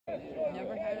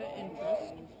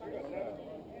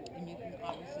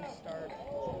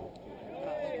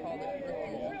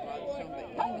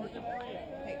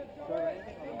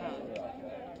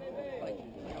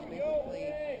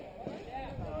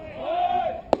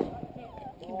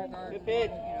you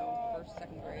know, first,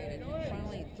 second grade, and then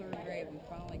finally third grade, we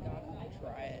finally got him to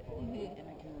try it. And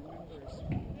I can remember his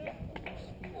first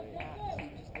few laps, he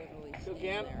just literally standing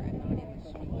there and not even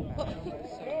swing the bat. He was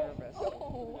so nervous.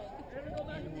 And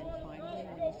then finally,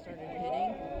 when he started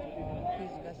hitting,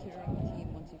 he's the best hitter on the team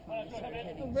once he finally started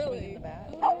hitting, swinging the bat.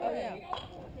 Oh yeah.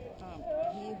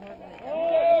 He hardly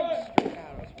ever struck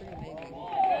out. It was pretty amazing.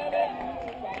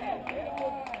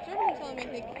 Someone telling me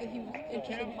that he was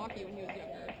interested in hockey when he was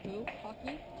younger. Who?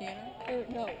 Hockey? Tanner? Or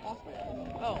no, Oscar.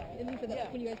 Oh. Isn't for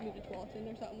that when you guys moved to Tualatin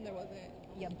or something? There wasn't.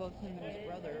 Yeah, both him and his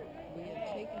brother. We had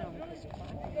taken them because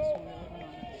Clackamas, when we were living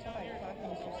on that side,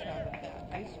 Clackamas used to have that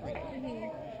ice rink.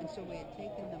 And so we had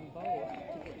taken them both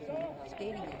to get some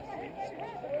skating lessons to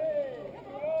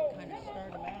kind of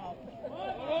start them out.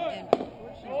 And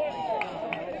unfortunately,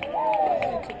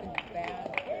 he took a bad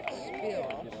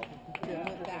spill that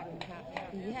went back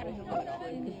and he had a helmet on.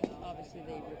 Obviously,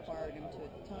 they required him to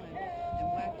at the time,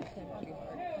 and whacked his head pretty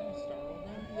hard. It kind of startled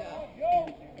him.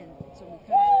 Yeah. And so we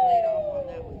kind of played off on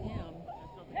that with him.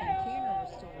 And Tanner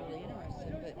was still really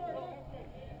interested, but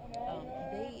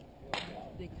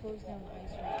they closed down the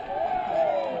ice rink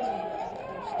until you were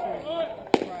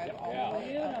forced to drive all the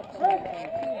way up to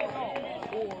Vancouver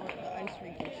or the ice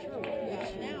rink in Sherwood,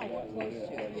 which now we're close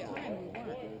to. At the time we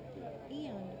weren't.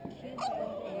 And kids of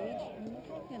that age, I mean, we're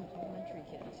talking elementary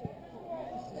kids.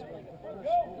 This is like before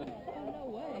school. Oh, no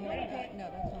way. No,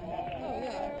 that's not happening. Oh,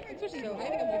 yeah. Especially if you're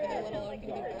planning on moving there, let alone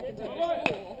getting back into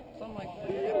school. So I'm like,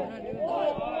 yeah, we're not doing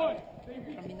that.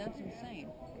 I mean, that's insane.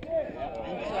 And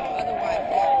so otherwise,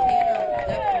 yeah,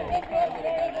 Tanner definitely probably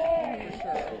would have done it, for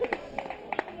sure.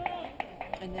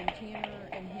 And then Tanner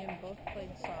and him both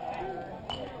played soccer.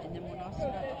 And then when Austin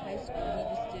got to high school, he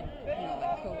just did, you know,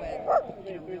 like co-ed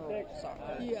intramural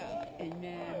soccer. Yeah.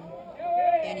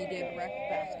 And he did rec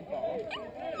basketball.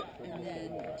 And then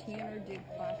Tanner did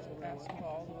classic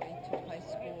basketball all the way to high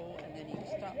school. And then he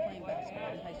stopped playing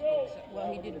basketball in high school. Well,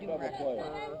 he did do rec for a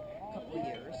couple of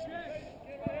years.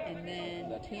 And then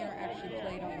Tanner actually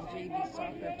played on the JV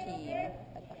soccer team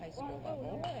at the high school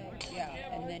level. Yeah,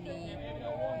 and then he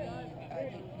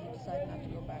decided not to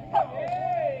go back out.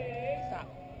 Stop.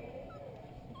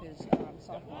 His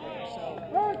sophomore year. So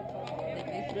they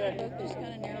basically both just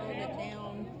kind of narrowed it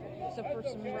down, except for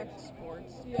some rec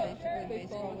sports. Basically,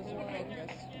 baseball was their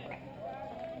focus.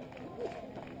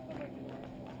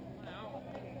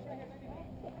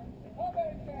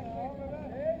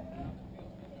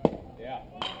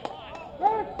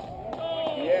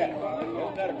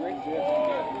 Isn't that a great pitch?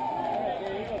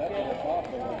 That's a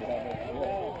softball.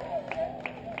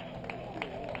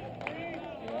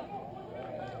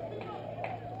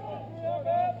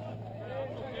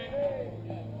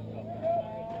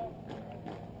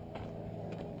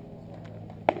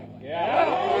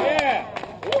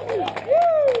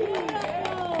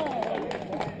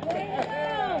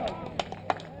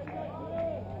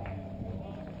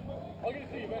 I'll get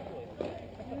to see you eventually.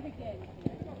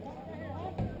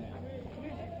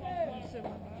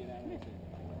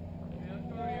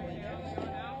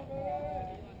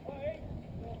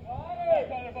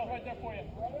 Right there for you.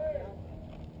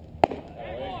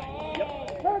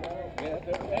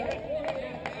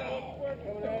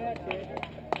 Coming right at you.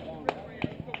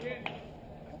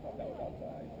 I thought that was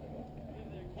outside.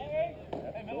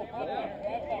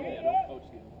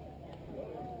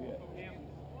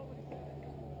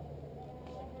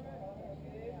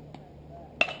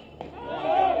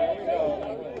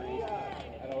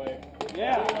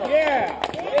 Yeah.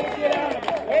 Way to get out of it.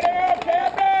 Way to go,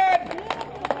 Camden!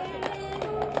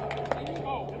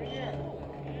 Over here.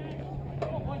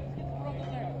 Come on, boys. Get the rub in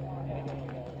there.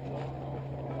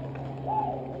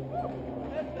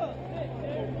 Let's go.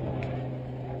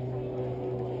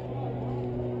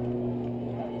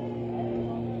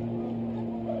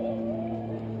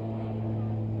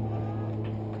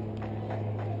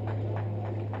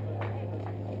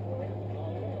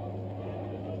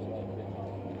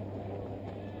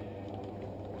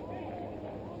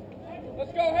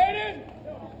 Let's go, Hayden!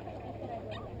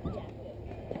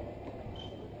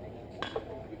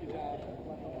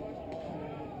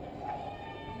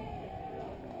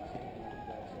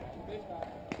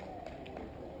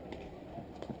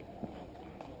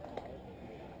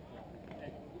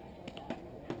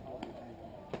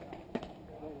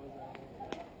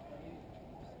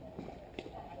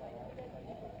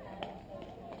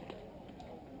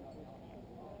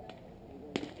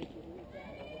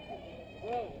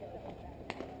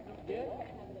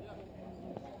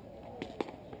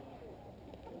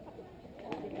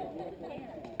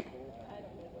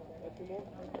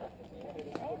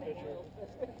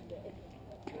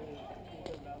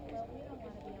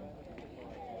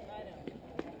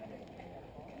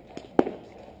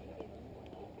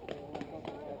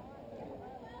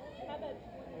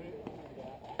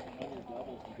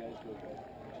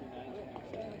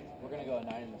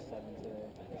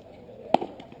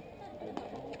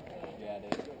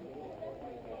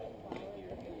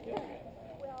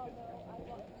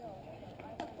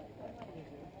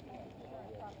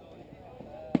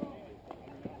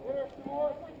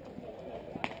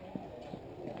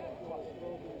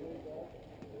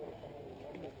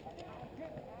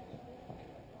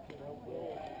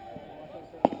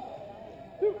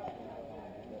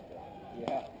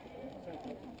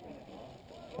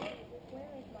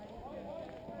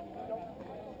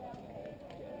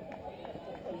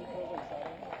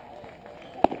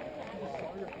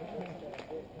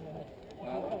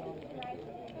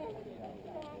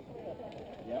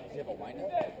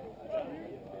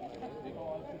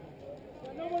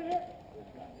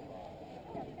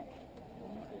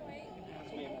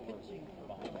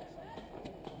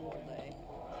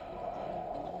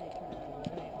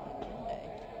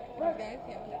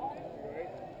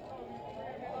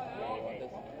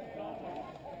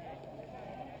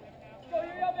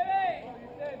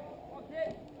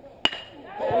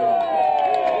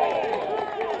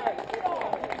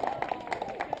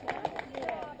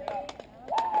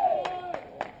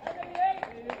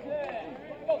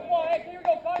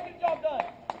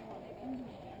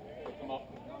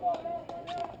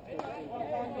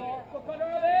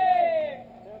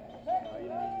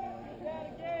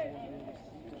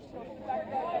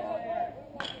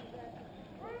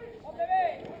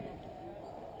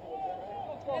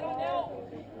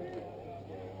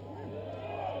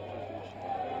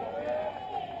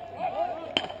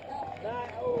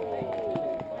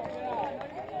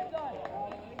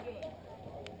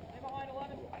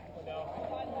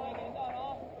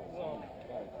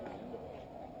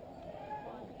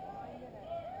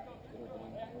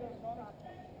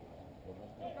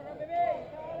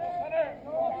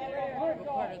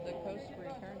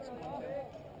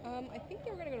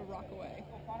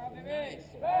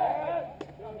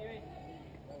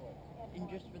 And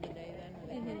just for the day then, or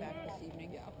they come back this evening?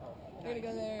 Yeah. They're gonna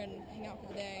go there and hang out for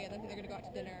the day, and then they're gonna go out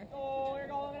to dinner. Oh, you're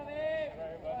going to me.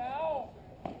 Now.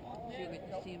 So you get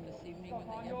to see them this evening when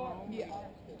they get home? Yeah.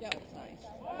 Yeah. That's nice.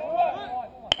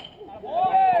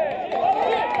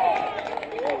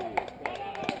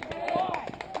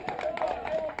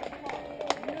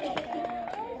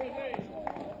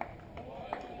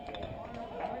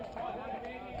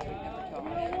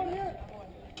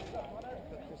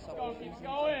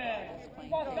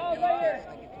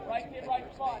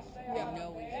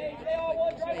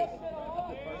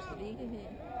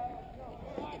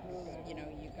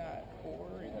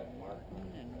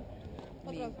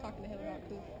 That's what I was talking to him about,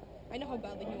 because I know how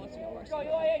badly he wants to go varsity.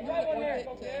 He's like worth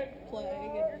it to play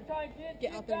and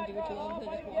get out there and do what you love than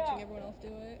just watching everyone else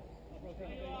do it.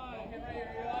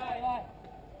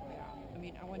 I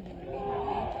mean, I want him to be happy,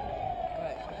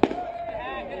 but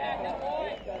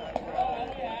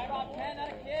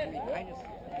I just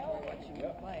enjoy watching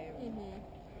him play.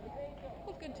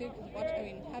 Well, it's good too, because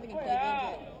having him play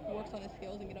games, it works on his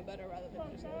skills and get him better rather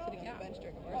than just sitting on the bench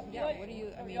during a varsity. Yeah, what do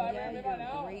you, I mean, yeah, you're a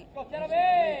great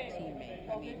teammate.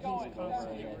 I mean, he's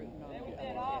constantly rooting on the other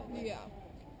kids. Yeah.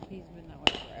 He's been that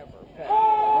way forever.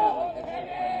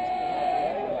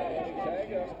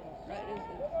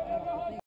 But